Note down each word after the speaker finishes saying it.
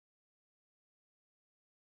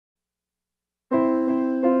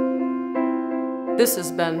This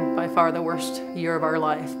has been by far the worst year of our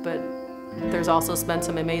life, but there's also been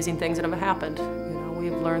some amazing things that have happened.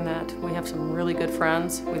 We've learned that we have some really good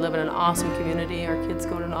friends. We live in an awesome community. Our kids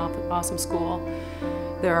go to an awesome school.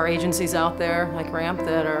 There are agencies out there like RAMP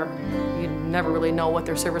that you never really know what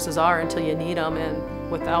their services are until you need them,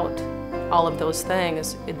 and without all of those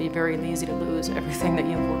things, it'd be very easy to lose everything that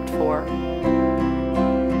you've worked for.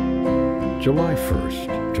 July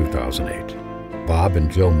 1st, 2008. Bob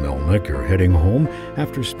and Jill Mellnick are heading home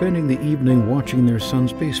after spending the evening watching their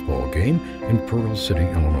son's baseball game in Pearl City,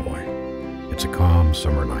 Illinois. It's a calm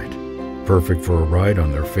summer night, perfect for a ride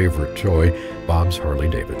on their favorite toy, Bob's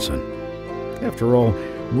Harley-Davidson. After all,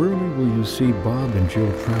 rarely will you see Bob and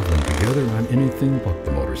Jill traveling together on anything but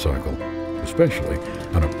the motorcycle, especially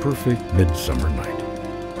on a perfect midsummer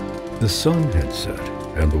night. The sun had set,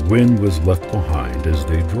 and the wind was left behind as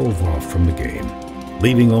they drove off from the game,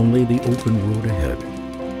 leaving only the open road ahead,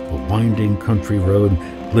 a winding country road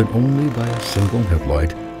lit only by a single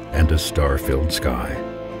headlight and a star-filled sky.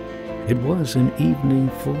 It was an evening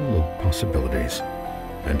full of possibilities,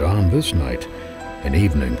 and on this night, an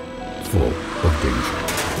evening full of danger.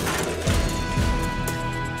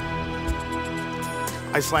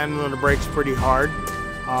 I slammed on the brakes pretty hard,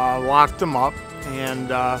 locked them up, and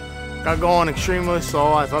got going extremely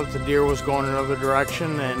slow. I thought the deer was going another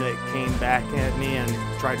direction, and it came back at me and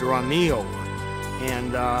tried to run me over.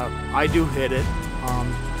 And I do hit it.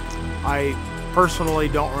 I personally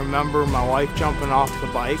don't remember my wife jumping off the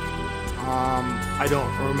bike. I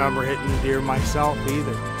don't remember hitting the deer myself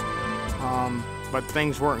either. But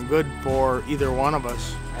things weren't good for either one of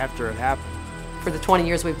us after it happened. For the 20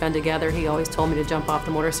 years we've been together, he always told me to jump off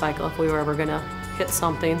the motorcycle if we were ever gonna hit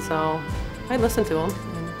something, so I listened to him.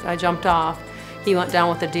 And I jumped off. He went down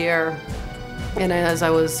with the deer, and as I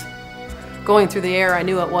was going through the air, I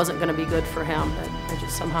knew it wasn't gonna be good for him, but I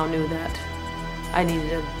just somehow knew that I needed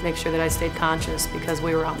to make sure that I stayed conscious because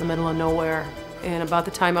we were out in the middle of nowhere. And about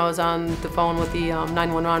the time I was on the phone with the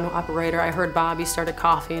 911 operator, I heard Bobby started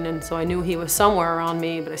coughing, and so I knew he was somewhere around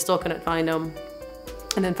me, but I still couldn't find him.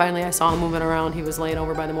 And then finally I saw him moving around. He was laying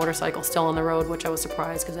over by the motorcycle, still on the road, which I was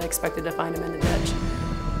surprised because I expected to find him in the ditch.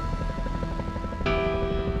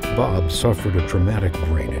 Bob suffered a traumatic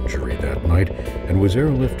brain injury that night and was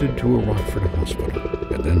airlifted to a Rockford hospital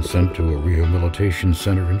and then sent to a rehabilitation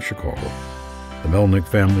center in Chicago. The Mellnick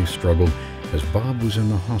family struggled as Bob was in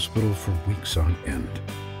the hospital for weeks on end.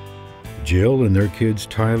 Jill and their kids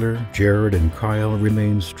Tyler, Jared, and Kyle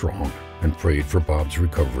remained strong and prayed for Bob's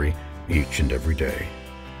recovery each and every day.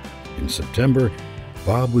 In September,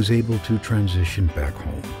 Bob was able to transition back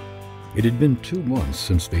home. It had been 2 months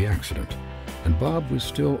since the accident, and Bob was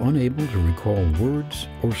still unable to recall words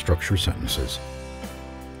or structure sentences.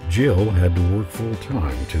 Jill had to work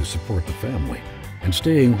full-time to support the family, and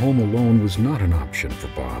staying home alone was not an option for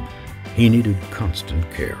Bob. He needed constant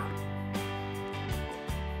care.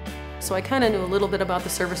 So I kind of knew a little bit about the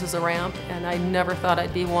services of RAMP, and I never thought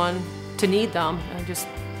I'd be one to need them. I just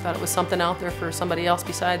thought it was something out there for somebody else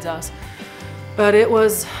besides us. But it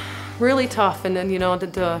was really tough, and then,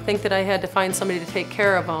 to think that I had to find somebody to take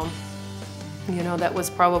care of them, that was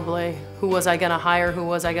probably, who was I gonna hire, who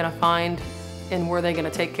was I gonna find, and were they gonna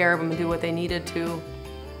take care of him and do what they needed to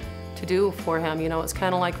do for him. It's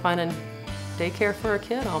kind of like finding daycare for a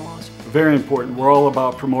kid almost. Very important. We're all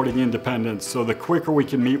about promoting independence. So the quicker we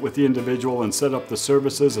can meet with the individual and set up the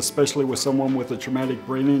services, especially with someone with a traumatic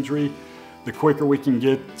brain injury, the quicker we can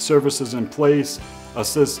get services in place,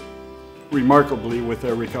 assist remarkably with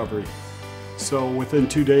their recovery. So within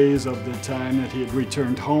 2 days of the time that he had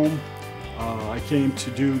returned home, I came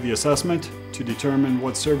to do the assessment to determine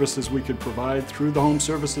what services we could provide through the home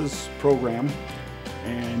services program,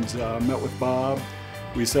 and met with Bob.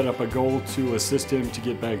 We set up a goal to assist him to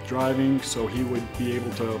get back driving so he would be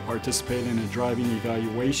able to participate in a driving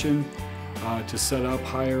evaluation, to set up,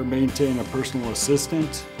 hire, maintain a personal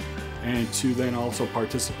assistant, and to then also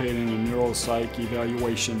participate in a neuropsych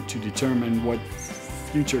evaluation to determine what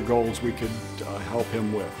future goals we could help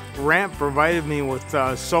him with. RAMP provided me with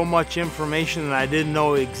so much information that I didn't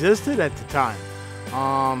know existed at the time.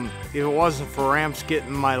 If it wasn't for RAMP's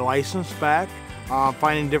getting my license back,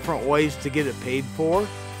 finding different ways to get it paid for,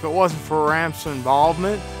 if it wasn't for RAMP's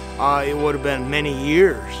involvement, it would have been many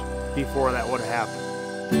years before that would have happened.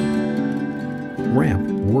 RAMP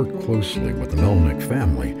worked closely with the Mellnick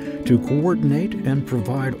family to coordinate and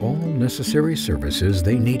provide all necessary services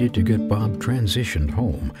they needed to get Bob transitioned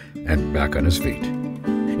home and back on his feet.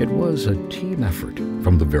 It was a team effort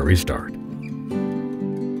from the very start.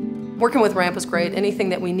 Working with RAMP was great. Anything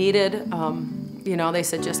that we needed, they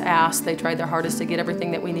said just ask. They tried their hardest to get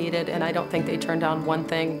everything that we needed, and I don't think they turned down one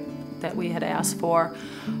thing that we had asked for.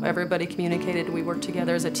 Everybody communicated, we worked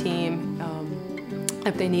together as a team.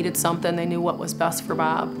 If they needed something, they knew what was best for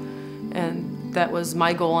Bob. And that was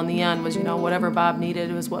my goal in the end, was, you know, whatever Bob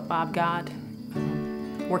needed was what Bob got.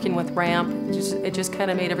 Working with RAMP, it just kind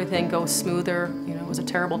of made everything go smoother. You know, it was a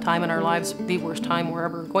terrible time in our lives, the worst time we're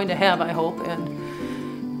ever going to have, I hope.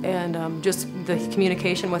 And just the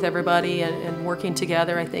communication with everybody and working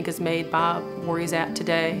together, I think, has made Bob where he's at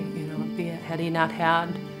today. You know, had he not had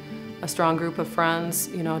a strong group of friends,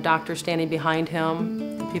 you know, doctors standing behind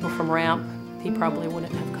him, the people from RAMP, he probably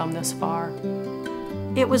wouldn't have come this far.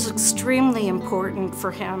 It was extremely important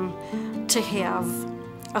for him to have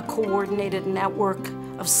a coordinated network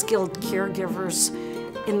of skilled caregivers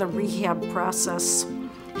in the rehab process.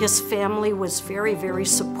 His family was very, very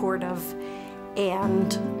supportive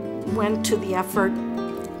and went to the effort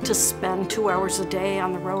to spend 2 hours a day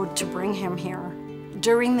on the road to bring him here.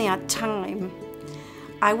 During that time,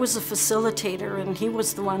 I was a facilitator and he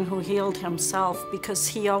was the one who healed himself, because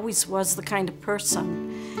he always was the kind of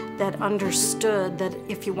person that understood that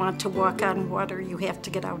if you want to walk on water, you have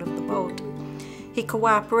to get out of the boat. He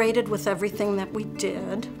cooperated with everything that we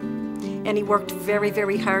did, and he worked very,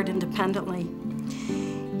 very hard independently.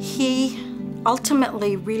 He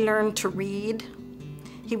ultimately relearned to read.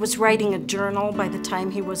 He was writing a journal by the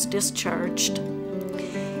time he was discharged.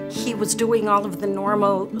 He was doing all of the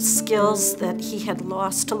normal skills that he had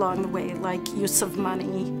lost along the way, like use of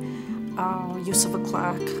money, use of a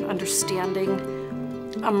clock, understanding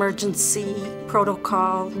emergency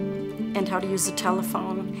protocol, and how to use a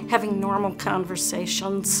telephone, having normal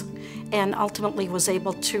conversations, and ultimately was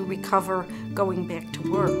able to recover going back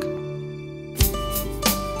to work.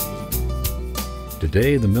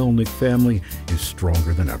 Today, the Mellnick family is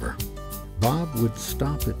stronger than ever. Bob would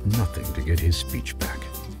stop at nothing to get his speech back,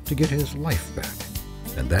 to get his life back.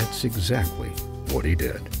 And that's exactly what he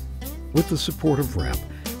did. With the support of RAMP,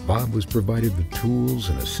 Bob was provided the tools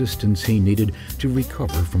and assistance he needed to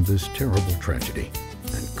recover from this terrible tragedy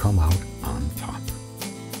and come out on top.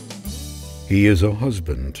 He is a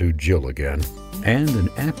husband to Jill again, and an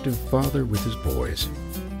active father with his boys.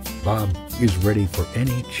 Bob is ready for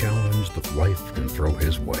any challenge that life can throw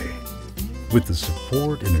his way. With the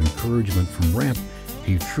support and encouragement from RAMP,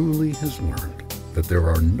 he truly has learned that there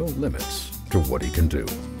are no limits to what he can do.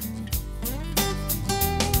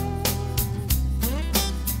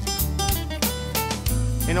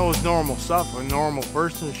 And it was normal stuff. A normal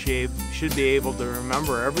person should be able to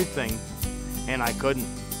remember everything, and I couldn't.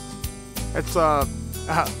 It's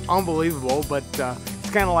unbelievable, but it's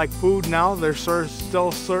kind of like food now. There's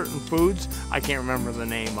still certain foods I can't remember the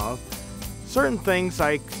name of. Certain things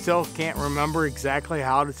I still can't remember exactly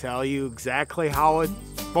how to tell you exactly how it's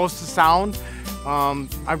supposed to sound.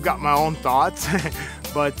 I've got my own thoughts,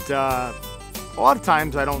 but a lot of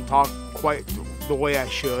times I don't talk quite the way I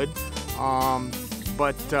should.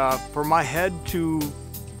 But for my head to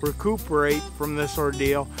recuperate from this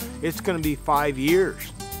ordeal, it's going to be 5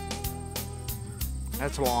 years.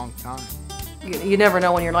 That's a long time. You never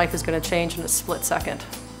know when your life is going to change in a split second.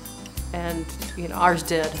 And you know, ours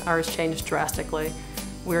did. Ours changed drastically.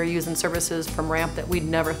 We were using services from RAMP that we'd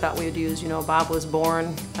never thought we would use. You know, Bob was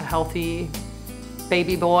born a healthy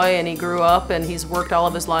baby boy, and he grew up, and he's worked all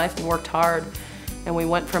of his life and worked hard. And we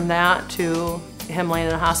went from that to him laying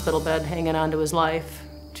in a hospital bed hanging on to his life,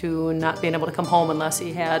 to not being able to come home unless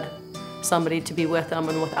he had somebody to be with him.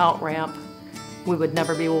 And without RAMP, we would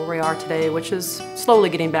never be where we are today, which is slowly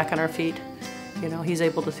getting back on our feet. You know, he's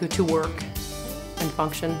able to work and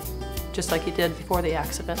function just like he did before the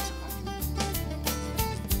accident.